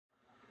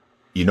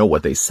You know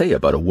what they say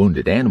about a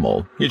wounded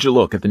animal. Here's your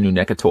look at the new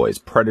NECA Toys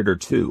Predator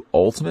 2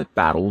 Ultimate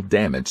Battle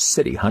Damage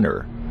City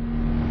Hunter.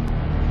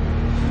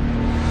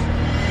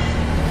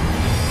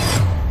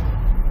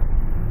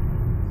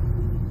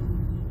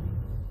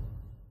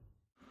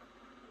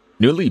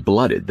 Newly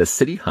blooded, the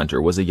City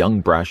Hunter was a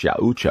young Brash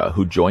Yaucha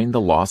who joined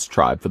the Lost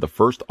Tribe for the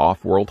first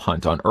off-world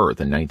hunt on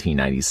Earth in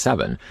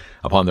 1997.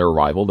 Upon their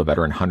arrival, the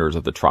veteran hunters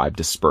of the tribe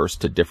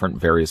dispersed to different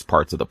various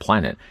parts of the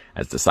planet.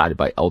 As decided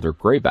by Elder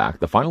Greyback,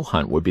 the final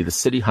hunt would be the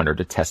City Hunter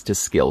to test his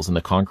skills in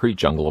the concrete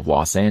jungle of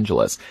Los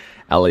Angeles.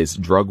 LA's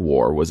drug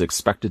war was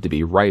expected to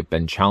be ripe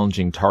and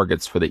challenging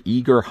targets for the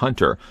eager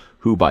hunter,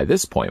 who by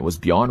this point was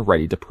beyond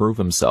ready to prove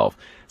himself.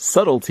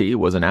 Subtlety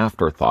was an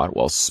afterthought.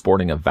 While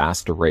sporting a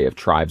vast array of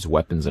tribe's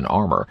weapons and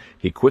armor,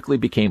 he quickly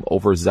became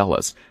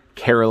overzealous,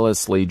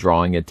 carelessly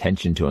drawing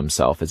attention to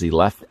himself as he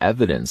left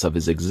evidence of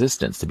his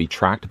existence to be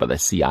tracked by the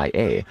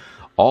CIA,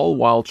 all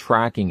while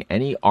tracking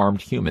any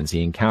armed humans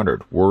he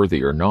encountered,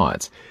 worthy or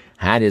not.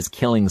 Had his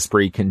killing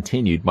spree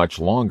continued much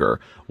longer,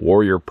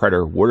 Warrior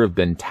Predator would have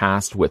been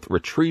tasked with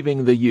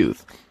retrieving the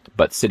youth.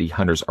 But City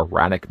Hunter's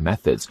erratic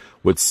methods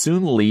would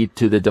soon lead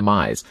to the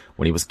demise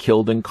when he was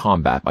killed in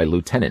combat by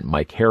Lieutenant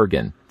Mike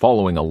Harrigan,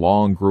 following a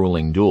long,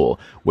 grueling duel,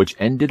 which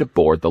ended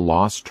aboard the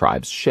Lost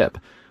Tribe's ship.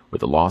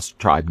 With the Lost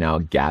Tribe now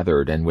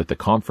gathered and with the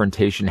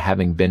confrontation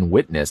having been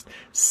witnessed,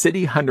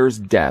 City Hunter's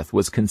death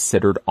was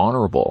considered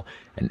honorable,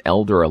 and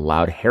Elder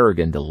allowed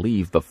Harrigan to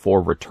leave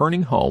before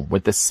returning home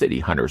with the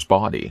City Hunter's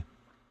body.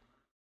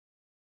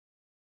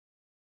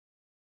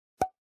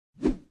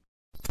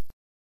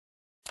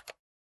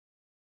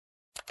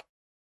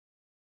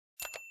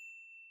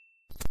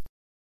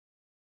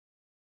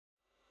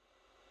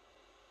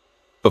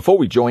 Before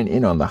we join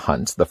in on the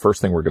hunt, the first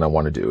thing we're going to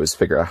want to do is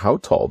figure out how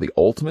tall the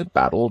ultimate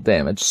battle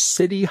damage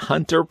City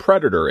Hunter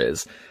Predator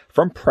is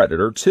from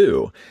Predator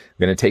 2. I'm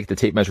going to take the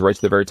tape measure right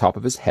to the very top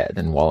of his head,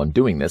 and while I'm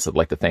doing this, I'd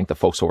like to thank the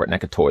folks over at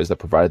NECA Toys that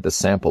provided the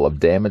sample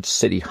of Damaged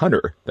City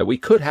Hunter that we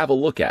could have a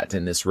look at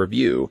in this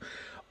review.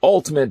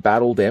 Ultimate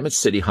Battle Damage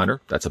City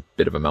Hunter, that's a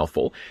bit of a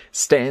mouthful,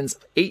 stands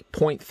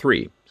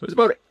 8.3. So it's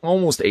about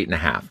almost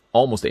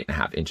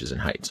 8.5 inches in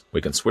height.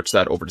 We can switch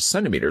that over to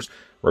centimeters,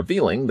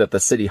 revealing that the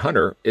City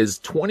Hunter is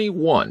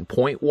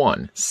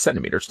 21.1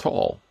 centimeters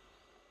tall.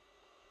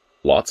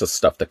 Lots of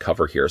stuff to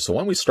cover here, so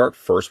why don't we start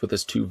first with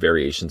his two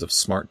variations of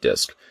Smart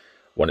Disc.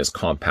 One is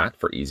compact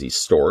for easy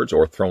storage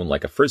or thrown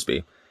like a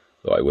frisbee,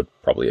 though I would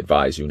probably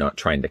advise you not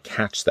trying to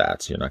catch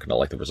that, so you're not going to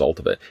like the result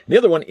of it. And the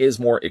other one is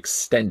more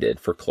extended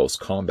for close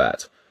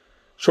combat.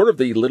 Short of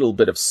the little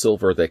bit of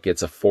silver that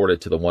gets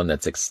afforded to the one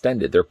that's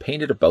extended, they're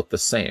painted about the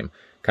same,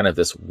 kind of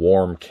this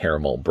warm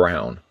caramel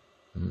brown.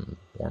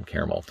 Warm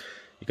caramel.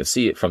 You can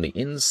see it from the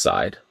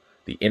inside,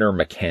 the inner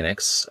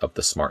mechanics of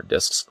the Smart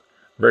Discs.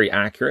 Very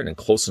accurate and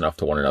close enough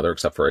to one another,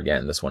 except for,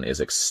 again, this one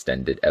is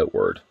extended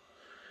outward.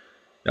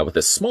 Now, with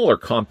this smaller,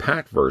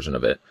 compact version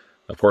of it,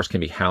 of course, can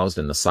be housed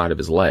in the side of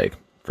his leg.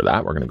 For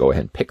that, we're going to go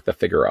ahead and pick the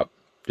figure up.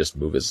 Just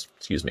move his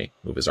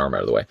arm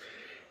out of the way.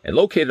 And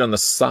located on the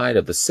side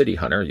of the City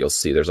Hunter, you'll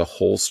see there's a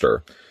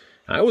holster.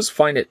 I always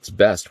find it's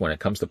best when it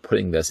comes to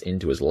putting this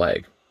into his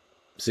leg.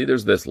 See,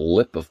 there's this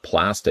lip of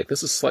plastic.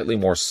 This is slightly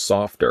more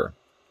softer,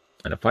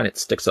 and I find it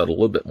sticks out a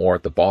little bit more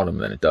at the bottom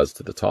than it does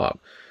to the top.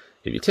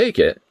 If you take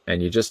it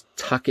and you just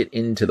tuck it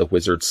into the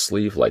wizard's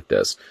sleeve like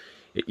this,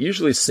 it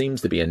usually seems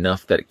to be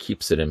enough that it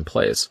keeps it in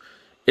place.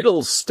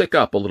 It'll stick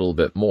up a little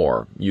bit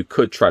more. You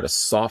could try to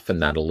soften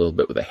that a little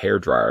bit with a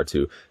hairdryer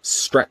to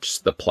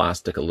stretch the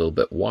plastic a little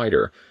bit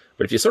wider.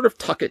 But if you sort of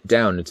tuck it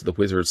down into the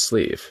wizard's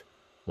sleeve,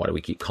 why do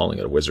we keep calling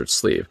it a wizard's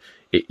sleeve?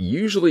 It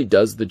usually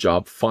does the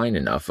job fine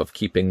enough of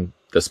keeping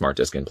the Smart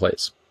Disc in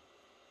place.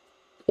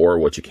 Or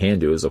what you can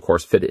do is, of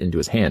course, fit it into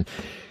his hand.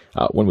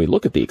 When we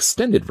look at the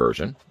extended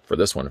version, for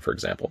this one, for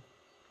example,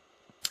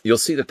 you'll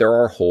see that there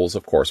are holes,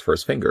 of course, for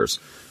his fingers.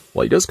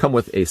 Well, he does come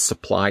with a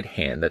supplied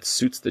hand that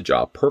suits the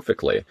job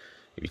perfectly.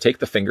 If you take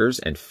the fingers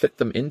and fit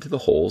them into the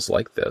holes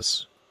like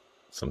this,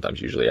 sometimes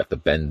usually you have to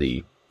bend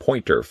the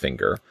pointer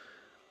finger,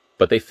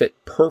 but they fit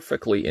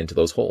perfectly into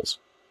those holes.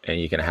 And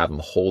you can have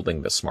them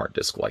holding the Smart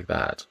Disc like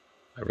that.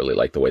 I really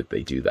like the way that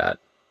they do that.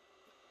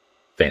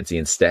 Fancy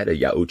instead a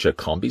Yaucha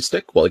combi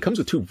stick? Well, it comes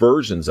with two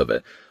versions of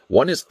it.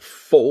 One is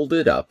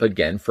folded up,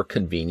 again, for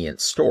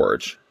convenient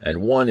storage,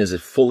 and one is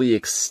fully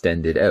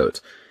extended out.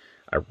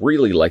 I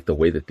really like the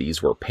way that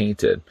these were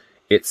painted.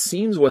 It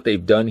seems what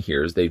they've done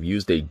here is they've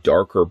used a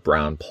darker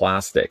brown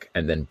plastic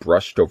and then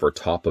brushed over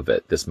top of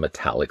it this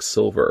metallic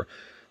silver.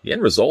 The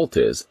end result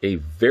is a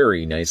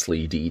very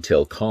nicely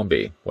detailed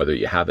combi, whether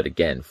you have it,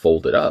 again,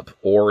 folded up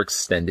or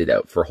extended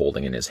out for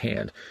holding in his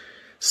hand.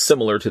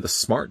 Similar to the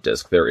Smart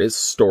Disc, there is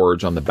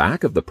storage on the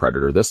back of the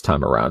Predator this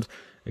time around.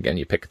 Again,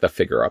 you pick the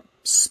figure up,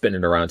 spin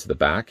it around to the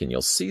back, and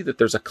you'll see that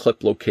there's a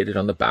clip located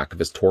on the back of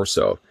his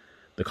torso.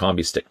 The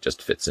combi stick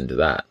just fits into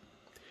that.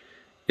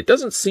 It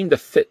doesn't seem to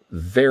fit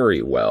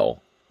very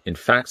well. In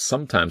fact,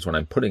 sometimes when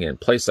I'm putting it in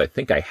place, I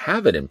think I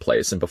have it in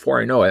place, and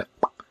before I know it,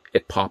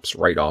 it pops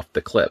right off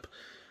the clip.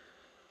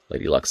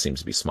 Lady Luck seems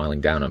to be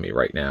smiling down on me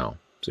right now.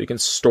 So you can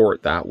store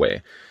it that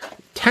way.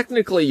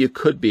 Technically, you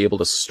could be able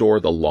to store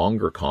the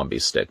longer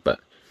combi stick, but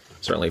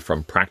certainly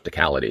from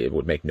practicality, it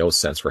would make no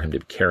sense for him to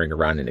be carrying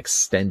around an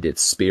extended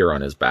spear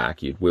on his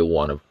back. You will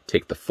want to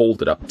take the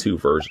folded up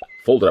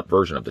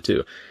version of the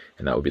two,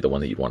 and that would be the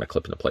one that you'd want to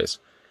clip into place.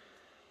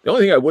 The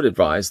only thing I would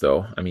advise,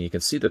 though, I mean, you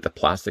can see that the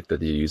plastic that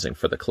they're using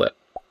for the clip,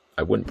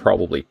 I wouldn't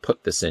probably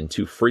put this in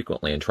too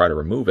frequently and try to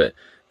remove it,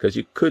 because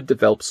you could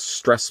develop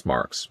stress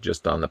marks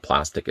just on the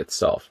plastic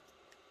itself.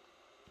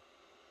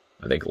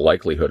 I think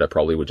likelihood I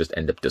probably would just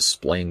end up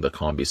displaying the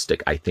combi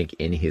stick, I think,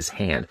 in his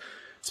hand.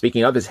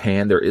 Speaking of his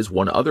hand, there is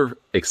one other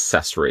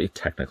accessory,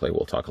 technically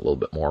we'll talk a little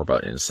bit more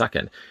about in a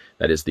second,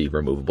 that is the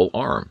removable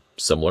arm,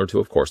 similar to,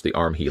 of course, the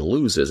arm he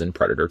loses in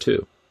Predator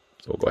 2.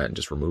 So we'll go ahead and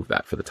just remove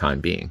that for the time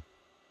being.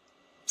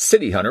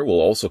 City Hunter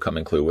will also come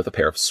included with a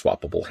pair of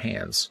swappable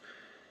hands.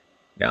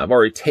 Now, I've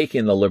already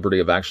taken the liberty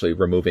of actually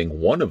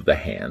removing one of the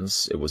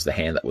hands. It was the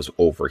hand that was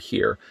over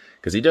here,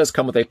 because he does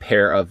come with a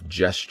pair of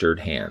gestured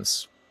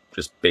hands,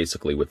 just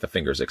basically with the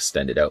fingers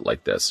extended out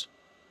like this.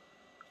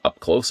 Up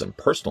close and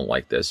personal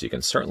like this, you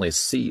can certainly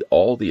see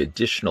all the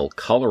additional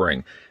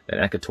coloring that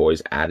NECA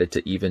Toys added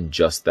to even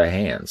just the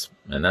hands,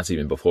 and that's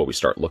even before we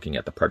start looking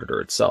at the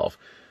Predator itself.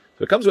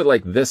 So it comes with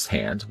like this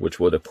hand, which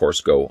would of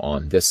course go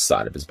on this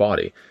side of his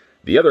body.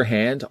 The other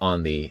hand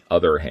on the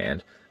other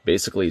hand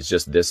basically is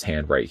just this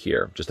hand right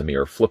here, just a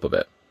mere flip of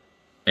it.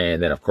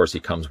 And then of course he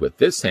comes with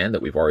this hand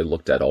that we've already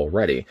looked at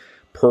already,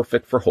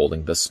 perfect for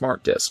holding the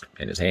smart disc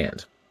in his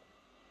hand.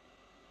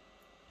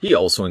 He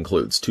also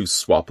includes two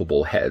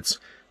swappable heads.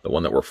 The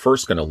one that we're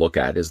first going to look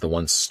at is the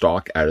one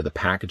stock out of the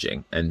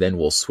packaging, and then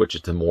we'll switch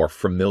it to more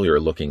familiar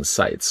looking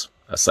sights,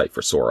 a sight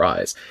for sore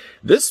eyes.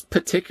 This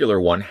particular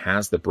one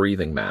has the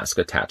breathing mask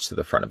attached to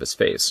the front of his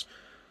face.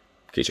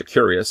 In case you're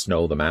curious,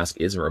 no, the mask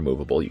isn't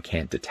removable. You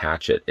can't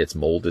detach it. It's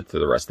molded to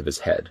the rest of his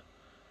head.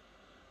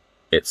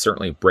 It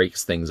certainly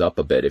breaks things up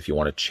a bit if you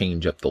want to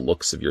change up the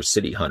looks of your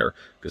City Hunter,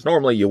 because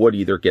normally you would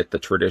either get the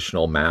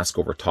traditional mask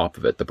over top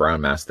of it, the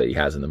brown mask that he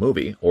has in the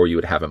movie, or you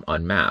would have him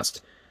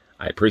unmasked.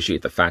 I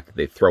appreciate the fact that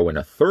they throw in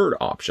a third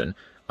option,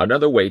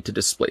 another way to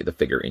display the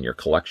figure in your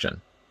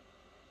collection.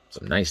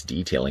 Some nice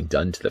detailing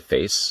done to the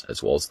face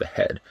as well as the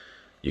head.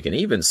 You can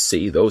even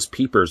see those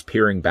peepers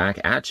peering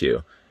back at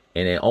you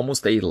in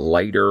almost a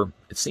lighter,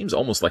 it seems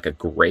almost like a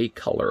gray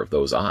color of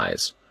those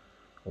eyes.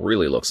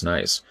 Really looks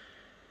nice.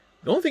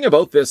 The only thing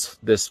about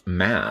this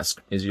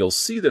mask is you'll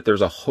see that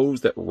there's a hose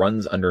that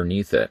runs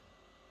underneath it.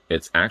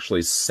 It's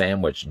actually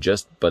sandwiched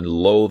just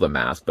below the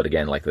mask, but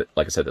again, like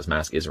I said, this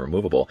mask is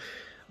removable.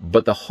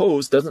 But the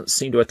hose doesn't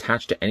seem to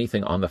attach to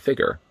anything on the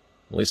figure,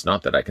 at least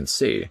not that I can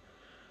see.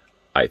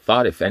 I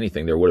thought, if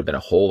anything, there would have been a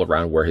hole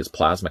around where his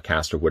plasma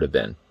caster would have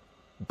been,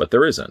 but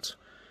there isn't.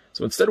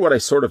 So instead, what I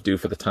sort of do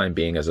for the time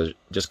being is I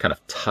just kind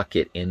of tuck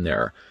it in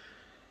there.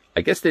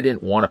 I guess they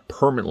didn't want to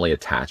permanently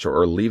attach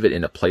or leave it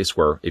in a place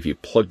where if you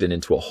plugged it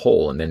into a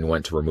hole and then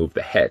went to remove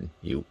the head,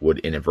 you would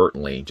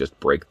inadvertently just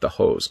break the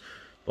hose.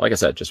 But like I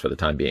said, just for the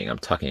time being, I'm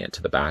tucking it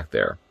to the back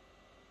there.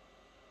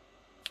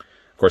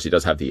 Of course, he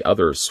does have the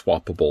other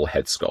swappable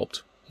head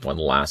sculpt. One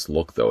last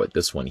look, though, at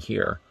this one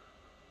here.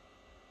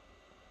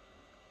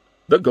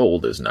 The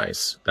gold is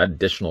nice. That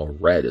additional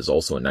red is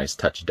also a nice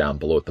touch down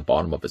below at the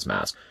bottom of his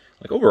mask.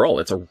 Like, overall,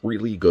 it's a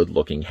really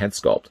good-looking head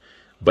sculpt.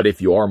 But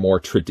if you are more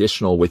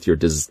traditional with your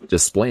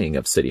displaying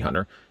of City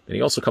Hunter, then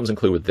he also comes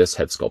included with this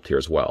head sculpt here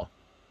as well.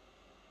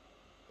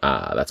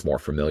 Ah, that's more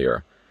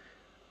familiar.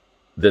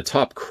 The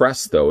top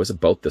crest, though, is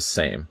about the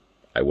same.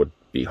 I would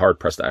be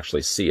hard-pressed to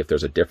actually see if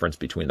there's a difference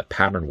between the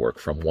pattern work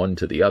from one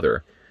to the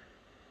other.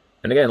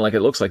 And again, like,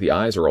 it looks like the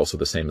eyes are also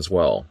the same as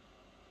well.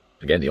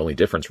 Again, the only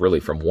difference really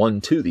from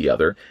one to the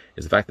other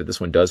is the fact that this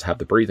one does have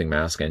the breathing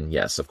mask, and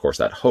yes, of course,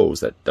 that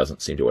hose that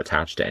doesn't seem to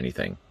attach to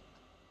anything.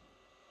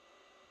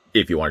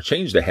 If you want to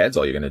change the heads,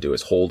 all you're going to do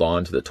is hold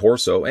on to the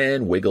torso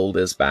and wiggle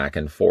this back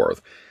and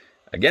forth.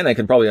 Again, I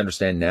can probably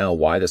understand now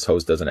why this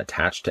hose doesn't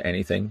attach to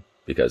anything,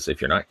 because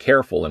if you're not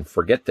careful and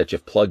forget that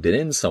you've plugged it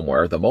in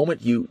somewhere, the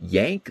moment you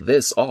yank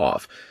this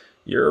off,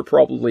 you're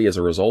probably, as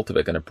a result of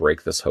it, going to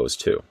break this hose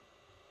too.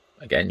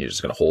 Again, you're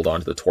just going to hold on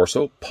to the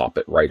torso, pop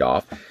it right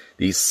off.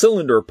 The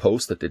cylinder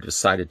post that they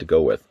decided to go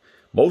with.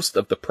 Most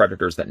of the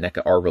Predators that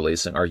NECA are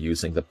releasing are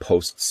using the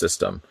post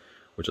system,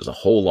 which is a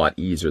whole lot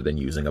easier than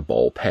using a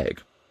ball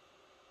peg.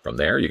 From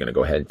there, you're going to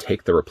go ahead and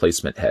take the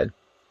replacement head.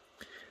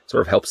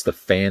 Sort of helps to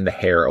fan the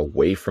hair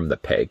away from the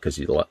peg, because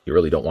you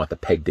really don't want the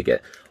peg to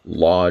get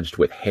lodged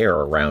with hair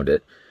around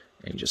it.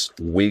 And you just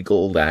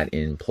wiggle that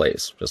in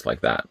place, just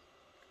like that.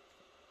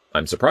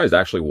 I'm surprised,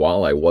 actually,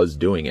 while I was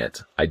doing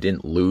it, I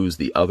didn't lose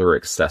the other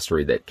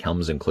accessory that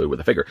comes included with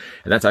the figure,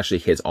 and that's actually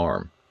his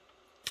arm,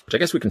 which I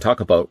guess we can talk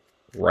about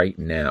right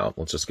now.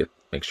 Let's just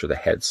make sure the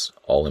head's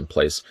all in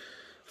place,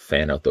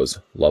 fan out those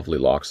lovely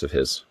locks of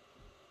his.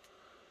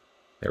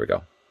 There we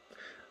go.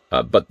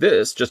 But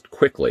this, just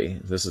quickly,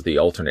 this is the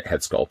alternate head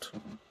sculpt,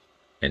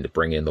 and to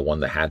bring in the one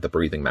that had the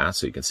breathing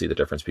mask so you can see the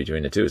difference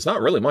between the two. It's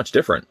not really much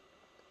different.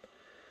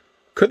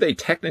 Could they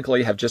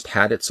technically have just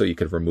had it so you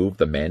could remove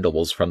the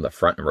mandibles from the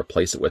front and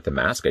replace it with the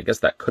mask? I guess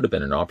that could have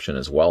been an option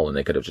as well, and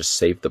they could have just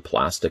saved the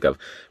plastic of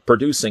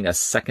producing a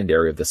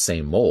secondary of the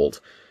same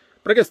mold.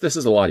 But I guess this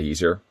is a lot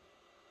easier.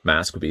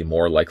 Mask would be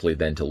more likely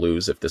then to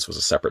lose if this was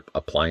a separate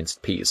appliance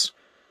piece.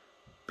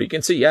 But you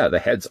can see, yeah, the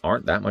heads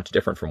aren't that much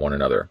different from one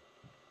another.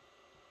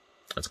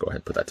 Let's go ahead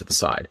and put that to the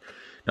side.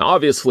 Now,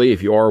 obviously,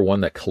 if you are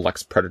one that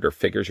collects Predator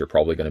figures, you're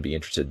probably going to be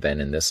interested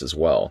then in this as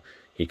well.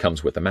 He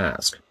comes with a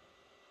mask.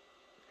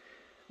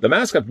 The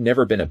mask I've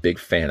never been a big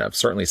fan of.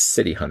 Certainly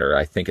City Hunter,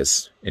 I think,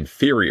 is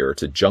inferior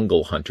to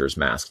Jungle Hunter's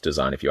mask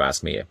design, if you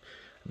ask me. I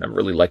never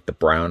really liked the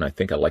brown. I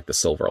think I like the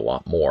silver a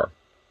lot more.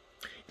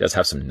 It does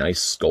have some nice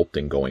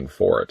sculpting going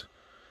for it.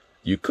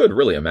 You could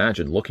really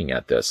imagine looking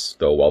at this,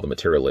 though while the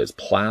material is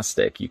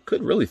plastic, you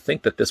could really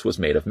think that this was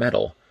made of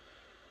metal.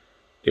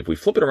 If we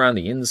flip it around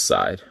the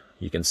inside,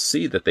 you can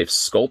see that they've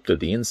sculpted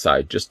the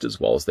inside just as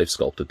well as they've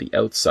sculpted the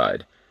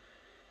outside.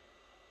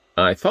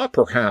 I thought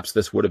perhaps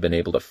this would have been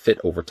able to fit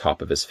over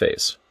top of his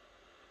face.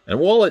 And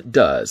while it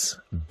does,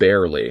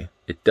 barely,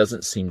 it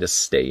doesn't seem to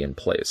stay in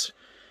place.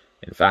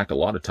 In fact, a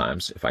lot of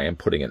times, if I am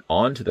putting it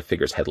onto the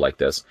figure's head like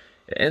this,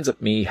 it ends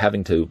up me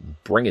having to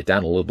bring it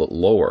down a little bit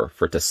lower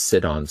for it to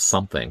sit on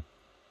something.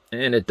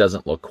 And it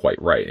doesn't look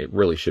quite right. It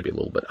really should be a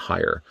little bit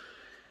higher.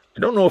 I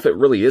don't know if it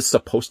really is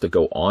supposed to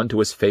go onto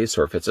his face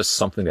or if it's just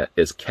something that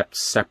is kept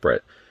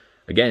separate.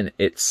 Again,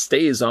 it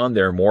stays on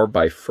there more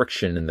by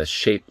friction and the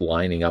shape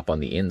lining up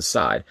on the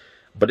inside,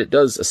 but it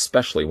does,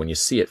 especially when you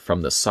see it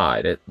from the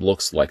side, it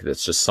looks like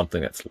it's just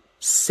something that's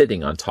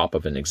sitting on top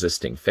of an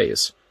existing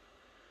face.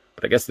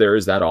 But I guess there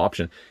is that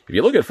option. If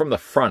you look at it from the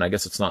front, I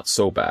guess it's not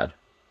so bad.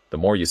 The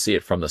more you see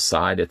it from the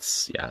side, it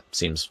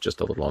seems just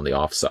a little on the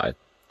offside.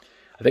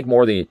 I think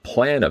more the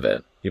plan of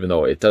it, even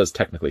though it does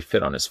technically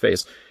fit on his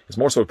face, is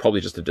more so probably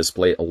just to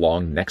display it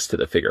along next to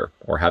the figure,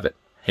 or have it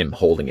him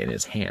holding it in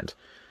his hand.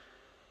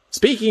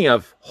 Speaking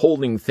of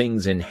holding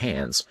things in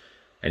hands,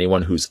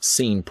 anyone who's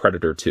seen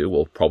Predator 2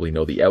 will probably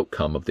know the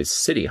outcome of this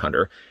City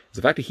Hunter is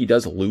the fact that he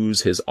does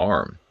lose his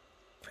arm.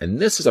 And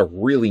this is a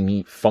really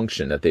neat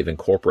function that they've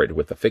incorporated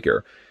with the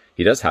figure.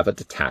 He does have a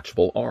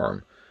detachable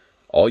arm.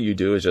 All you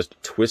do is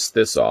just twist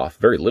this off.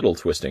 Very little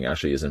twisting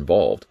actually is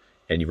involved.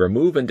 And you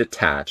remove and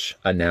detach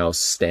a now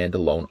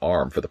standalone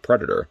arm for the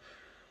Predator.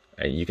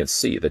 And you can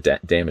see the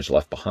damage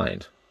left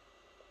behind.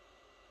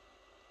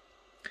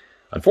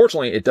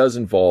 Unfortunately, it does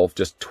involve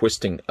just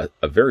twisting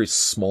a very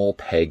small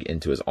peg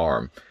into his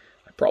arm.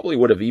 I probably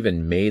would have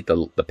even made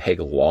the peg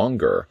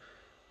longer,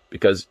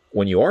 because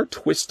when you are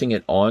twisting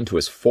it onto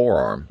his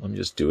forearm, let me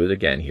just do it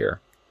again here,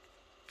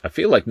 I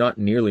feel like not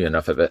nearly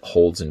enough of it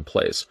holds in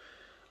place.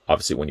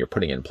 Obviously, when you're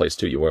putting it in place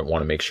too, you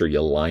want to make sure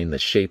you line the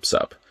shapes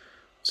up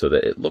so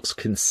that it looks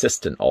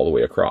consistent all the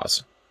way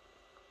across.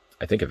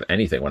 I think if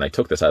anything, when I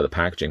took this out of the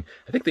packaging,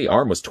 I think the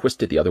arm was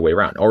twisted the other way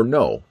around. Or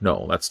no,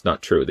 that's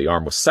not true. The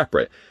arm was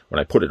separate. When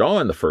I put it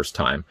on the first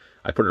time,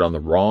 I put it on the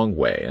wrong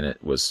way, and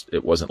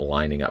it wasn't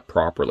lining up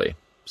properly.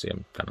 See,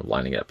 I'm kind of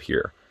lining it up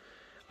here.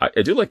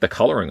 I do like the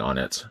coloring on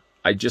it.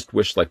 I just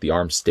wish like the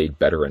arm stayed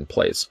better in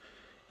place.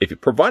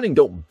 Providing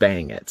don't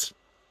bang it.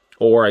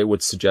 Or I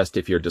would suggest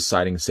if you're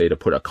deciding, say, to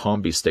put a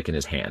combi stick in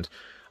his hand,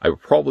 I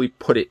would probably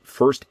put it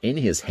first in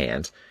his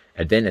hand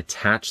and then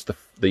attach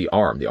the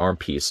arm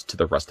piece to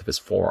the rest of his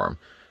forearm.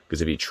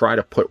 Because if you try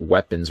to put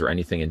weapons or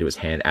anything into his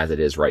hand as it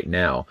is right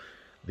now,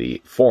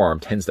 the forearm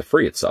tends to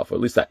free itself, or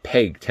at least that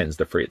peg tends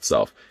to free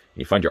itself.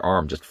 And you find your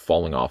arm just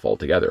falling off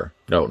altogether.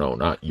 No,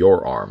 not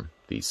your arm,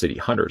 the City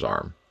Hunter's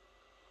arm.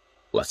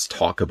 Let's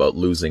talk about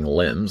losing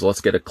limbs.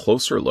 Let's get a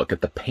closer look at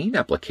the paint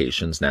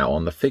applications now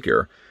on the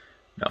figure.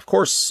 Now, of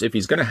course, if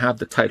he's going to have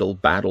the title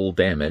Battle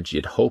Damage,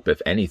 you'd hope,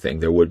 if anything,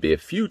 there would be a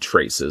few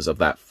traces of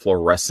that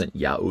fluorescent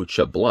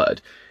Yautja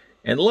blood.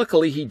 And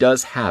luckily, he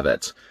does have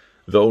it,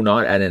 though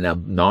not at an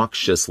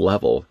obnoxious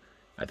level.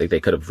 I think they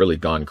could have really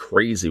gone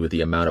crazy with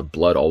the amount of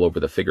blood all over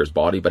the figure's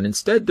body, but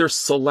instead they're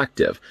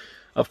selective.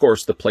 Of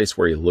course, the place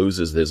where he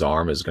loses his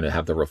arm is going to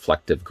have the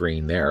reflective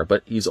green there,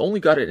 but he's only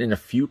got it in a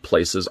few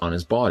places on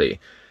his body,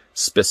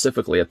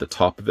 specifically at the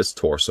top of his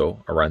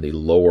torso, around the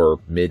lower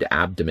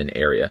mid-abdomen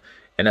area,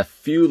 and a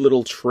few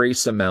little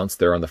trace amounts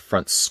there on the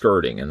front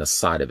skirting and the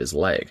side of his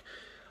leg.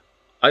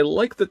 I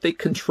like that they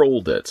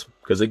controlled it,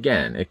 because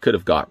again, it could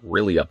have got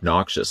really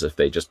obnoxious if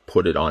they just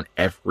put it on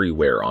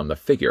everywhere on the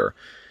figure.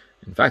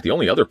 In fact, the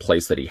only other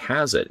place that he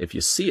has it, if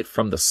you see it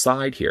from the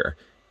side here,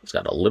 he's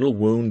got a little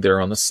wound there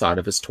on the side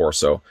of his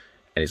torso,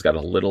 and he's got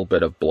a little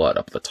bit of blood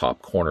up the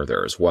top corner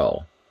there as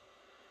well.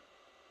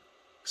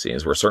 Seeing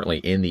as we're certainly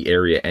in the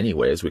area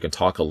anyways, we can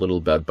talk a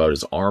little bit about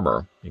his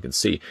armor. You can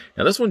see,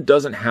 now this one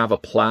doesn't have a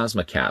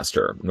plasma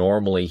caster.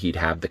 Normally he'd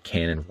have the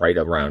cannon right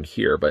around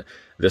here, but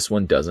this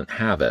one doesn't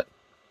have it.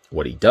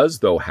 What he does,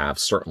 though, have,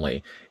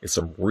 certainly, is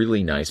some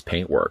really nice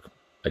paintwork.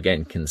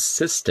 Again,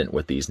 consistent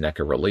with these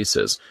NECA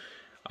releases.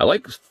 I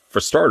like, for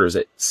starters,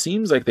 it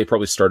seems like they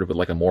probably started with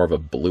like a more of a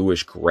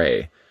bluish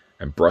gray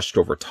and brushed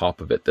over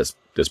top of it this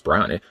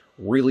brown. It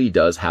really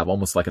does have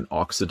almost like an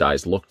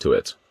oxidized look to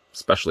it,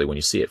 especially when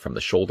you see it from the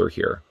shoulder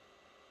here.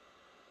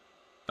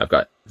 I've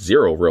got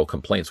zero real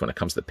complaints when it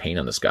comes to paint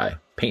on this guy.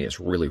 Paint is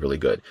really, really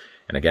good.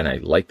 And again, I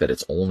like that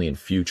it's only in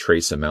few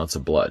trace amounts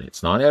of blood.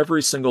 It's not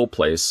every single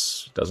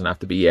place. It doesn't have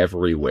to be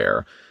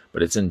everywhere,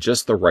 but it's in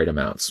just the right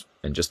amounts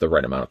and just the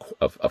right amount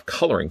of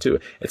coloring too.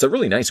 It's a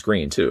really nice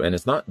green too. And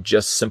it's not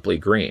just simply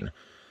green.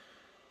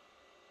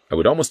 I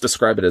would almost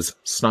describe it as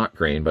snot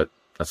green, but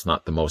that's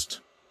not the most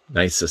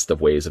nicest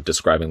of ways of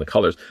describing the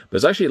colors. But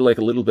there's actually like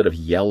a little bit of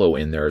yellow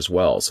in there as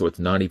well. So it's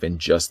not even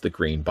just the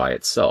green by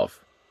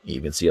itself. You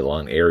can see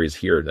along areas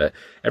here that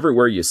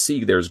everywhere you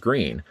see there's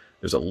green,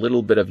 there's a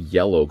little bit of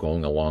yellow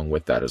going along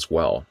with that as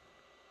well.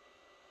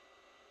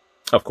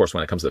 Of course,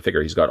 when it comes to the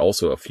figure, he's got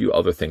also a few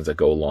other things that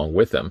go along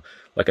with him,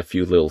 like a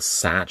few little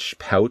satch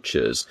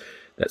pouches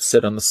that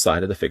sit on the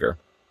side of the figure.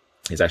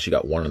 He's actually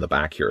got one on the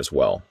back here as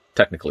well.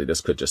 Technically,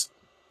 this could just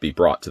be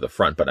brought to the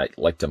front, but I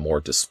like to more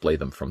display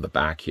them from the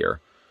back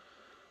here.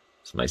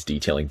 Some nice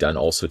detailing done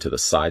also to the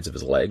sides of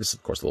his legs.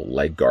 Of course, the little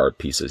leg guard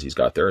pieces he's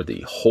got there.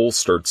 The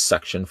holstered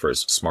section for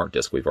his smart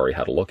disc we've already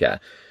had a look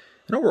at.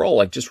 And overall,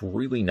 like just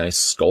really nice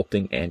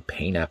sculpting and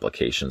paint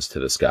applications to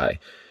this guy.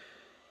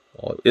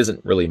 Well, it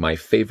isn't really my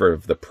favorite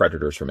of the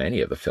Predators from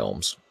any of the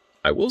films.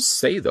 I will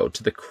say, though,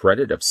 to the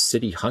credit of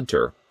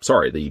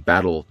the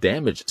Battle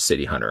Damaged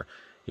City Hunter,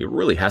 he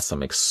really has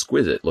some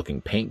exquisite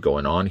looking paint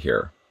going on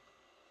here.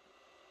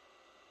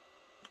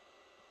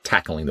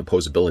 Tackling the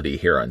posability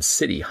here on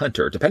City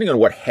Hunter, depending on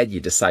what head you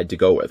decide to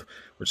go with.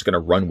 We're just going to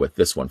run with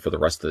this one for the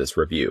rest of this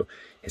review.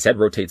 His head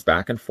rotates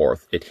back and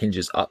forth. It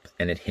hinges up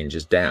and it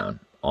hinges down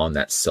on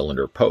that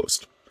cylinder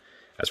post.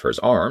 As for his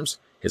arms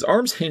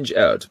hinge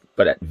out,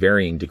 but at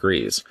varying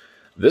degrees.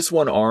 This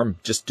one arm,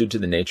 just due to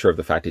the nature of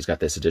the fact he's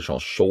got this additional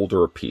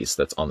shoulder piece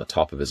that's on the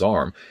top of his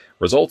arm,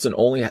 results in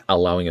only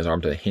allowing his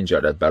arm to hinge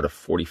out at about a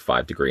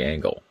 45-degree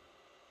angle.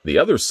 The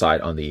other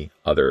side on the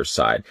other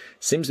side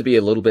seems to be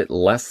a little bit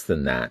less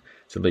than that,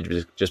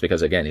 simply just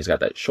because, again, he's got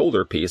that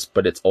shoulder piece,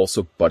 but it's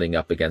also butting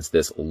up against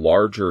this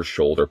larger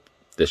shoulder,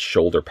 this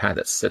shoulder pad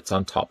that sits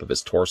on top of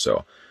his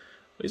torso.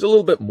 He's a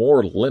little bit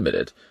more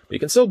limited, but you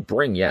can still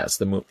bring, yes,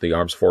 the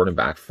arms forward and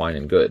back fine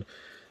and good.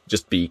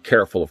 Just be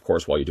careful, of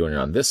course, while you're doing it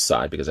on this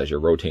side, because as you're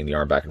rotating the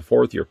arm back and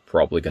forth, you're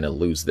probably going to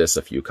lose this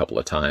a couple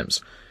of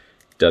times.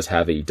 It does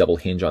have a double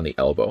hinge on the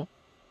elbow.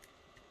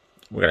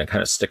 We're going to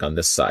kind of stick on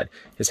this side.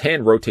 His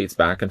hand rotates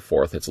back and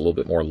forth. It's a little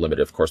bit more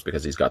limited, of course,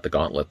 because he's got the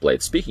gauntlet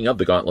blades. Speaking of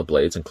the gauntlet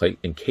blades,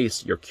 in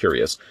case you're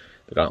curious,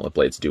 the gauntlet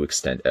blades do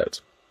extend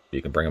out.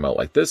 You can bring them out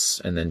like this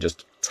and then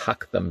just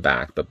tuck them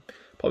back, but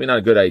probably not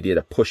a good idea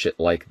to push it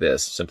like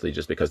this, simply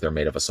just because they're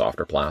made of a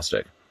softer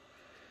plastic.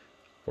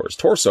 For his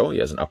torso, he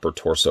has an upper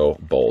torso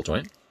ball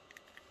joint,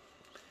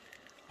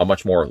 a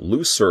much more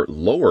looser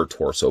lower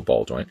torso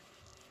ball joint.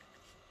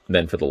 And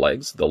then for the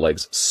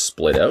legs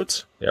split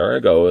out. There I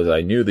go.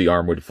 I knew the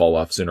arm would fall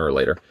off sooner or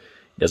later.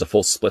 He has a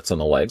full splits on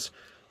the legs.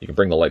 You can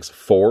bring the legs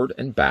forward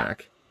and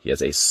back. He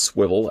has a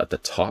swivel at the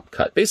top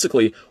cut,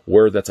 basically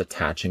where that's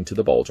attaching to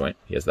the ball joint.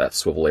 He has that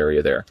swivel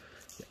area there.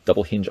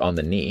 Double hinge on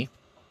the knee.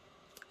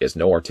 He has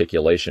no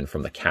articulation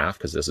from the calf,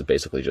 because this is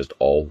basically just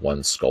all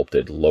one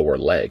sculpted lower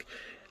leg.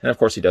 And of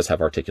course, he does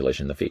have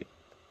articulation in the feet.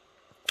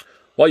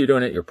 While you're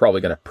doing it, you're probably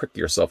going to prick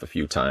yourself a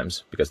few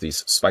times, because these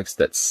spikes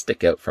that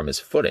stick out from his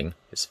footing,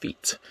 his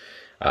feet,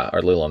 are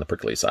a little on the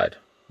prickly side.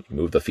 You can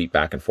move the feet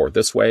back and forth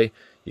this way.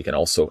 You can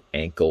also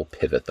ankle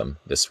pivot them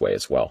this way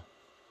as well.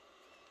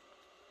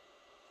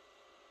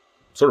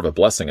 Sort of a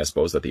blessing, I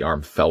suppose, that the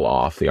arm fell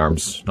off. The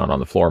arm's not on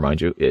the floor,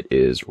 mind you. It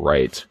is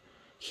right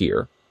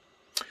here.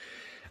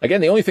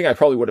 Again, the only thing I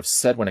probably would have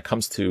said when it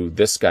comes to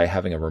this guy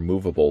having a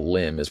removable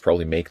limb is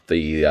probably make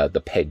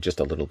the peg just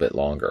a little bit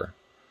longer,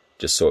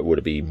 just so it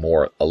would be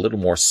a little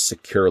more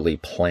securely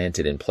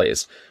planted in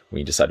place when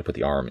you decide to put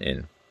the arm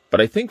in.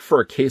 But I think for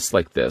a case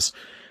like this,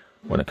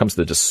 when it comes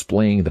to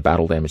displaying the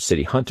Battle Damaged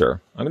City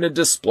Hunter, I'm going to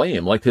display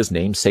him like his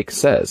namesake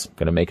says. I'm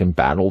going to make him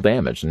battle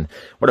damaged. And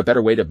what a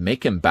better way to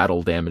make him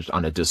battle damaged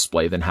on a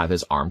display than have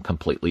his arm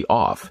completely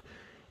off.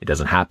 It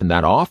doesn't happen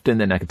that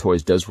often, and NECA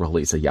Toys does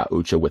release a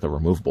Yaucha with a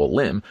removable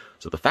limb,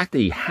 so the fact that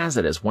he has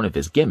it as one of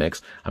his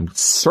gimmicks, I'm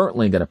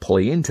certainly going to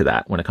play into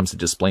that when it comes to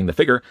displaying the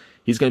figure.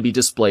 He's going to be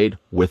displayed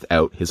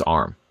without his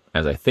arm,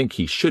 as I think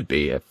he should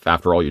be, if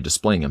after all you're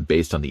displaying him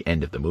based on the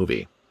end of the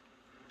movie.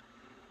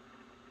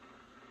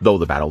 Though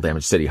the Battle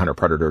Damaged City Hunter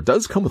Predator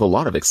does come with a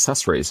lot of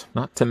accessories,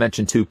 not to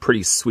mention two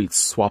pretty sweet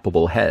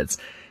swappable heads.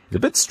 It's a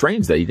bit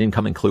strange that he didn't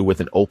come included with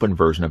an open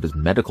version of his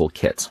medical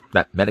kit,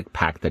 that medic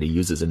pack that he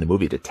uses in the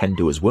movie to tend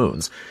to his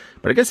wounds.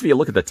 But I guess if you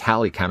look at the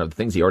tally count of the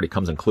things he already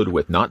comes included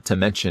with, not to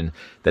mention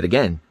that,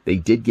 again, they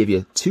did give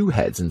you 2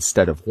 heads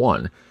instead of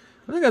 1.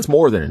 I think that's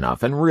more than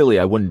enough, and really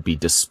I wouldn't be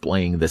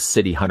displaying the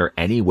City Hunter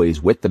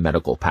anyways with the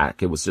medical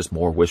pack. It was just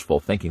more wishful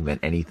thinking than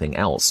anything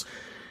else.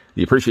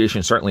 The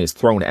appreciation certainly is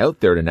thrown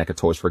out there to NECA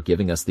Toys for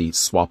giving us the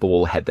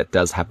swappable head that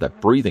does have that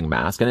breathing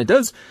mask, and it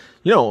does,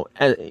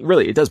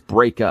 really, it does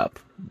break up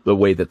the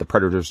way that the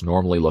Predators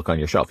normally look on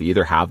your shelf. You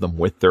either have them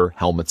with their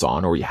helmets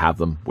on or you have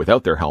them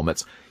without their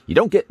helmets. You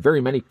don't get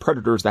very many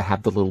Predators that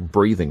have the little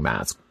breathing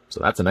mask. So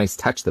that's a nice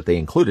touch that they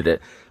included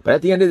it. But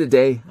at the end of the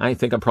day, I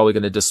think I'm probably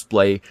going to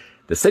display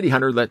the City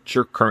Hunter that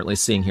you're currently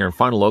seeing here in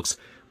Final Looks,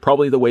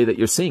 probably the way that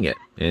you're seeing it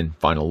in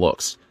Final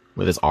Looks,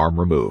 with his arm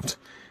removed.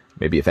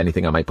 Maybe if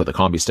anything, I might put the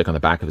combi stick on the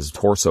back of his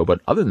torso, but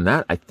other than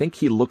that, I think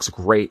he looks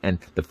great. And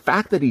the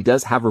fact that he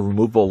does have a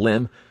removable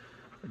limb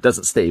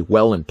doesn't stay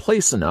well in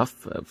place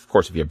enough. Of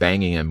course, if you're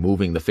banging and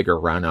moving the figure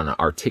around on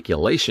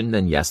articulation,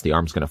 then yes, the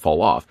arm's going to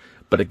fall off.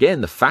 But again,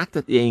 the fact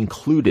that they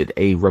included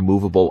a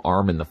removable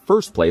arm in the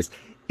first place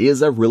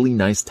is a really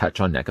nice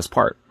touch on NECA's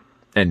part.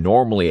 And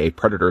normally a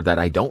Predator that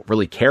I don't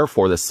really care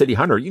for, the City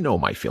Hunter, you know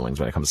my feelings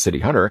when it comes to City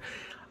Hunter,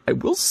 I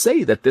will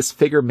say that this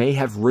figure may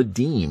have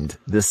redeemed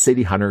the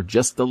City Hunter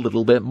just a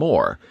little bit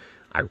more.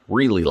 I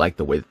really like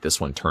the way that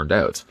this one turned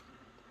out.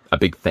 A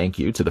big thank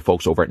you to the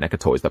folks over at NECA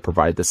Toys that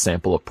provided this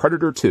sample of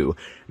Predator 2,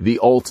 the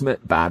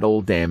Ultimate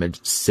Battle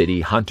Damage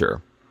City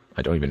Hunter.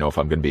 I don't even know if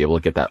I'm going to be able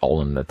to get that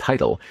all in the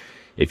title.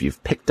 If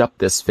you've picked up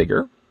this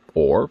figure,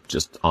 or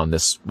just on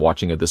this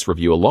watching of this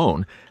review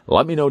alone,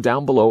 let me know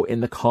down below in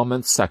the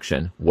comments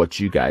section what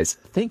you guys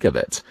think of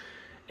it.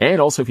 And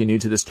also, if you're new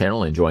to this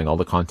channel and enjoying all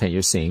the content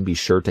you're seeing, be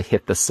sure to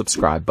hit the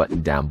subscribe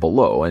button down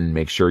below and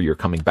make sure you're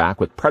coming back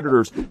with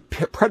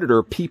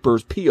Predator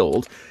Peepers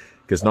Peeled,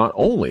 because not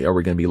only are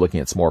we going to be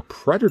looking at some more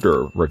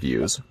Predator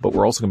reviews, but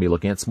we're also going to be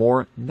looking at some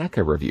more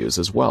NECA reviews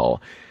as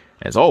well.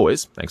 As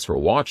always, thanks for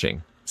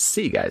watching.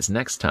 See you guys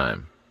next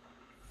time.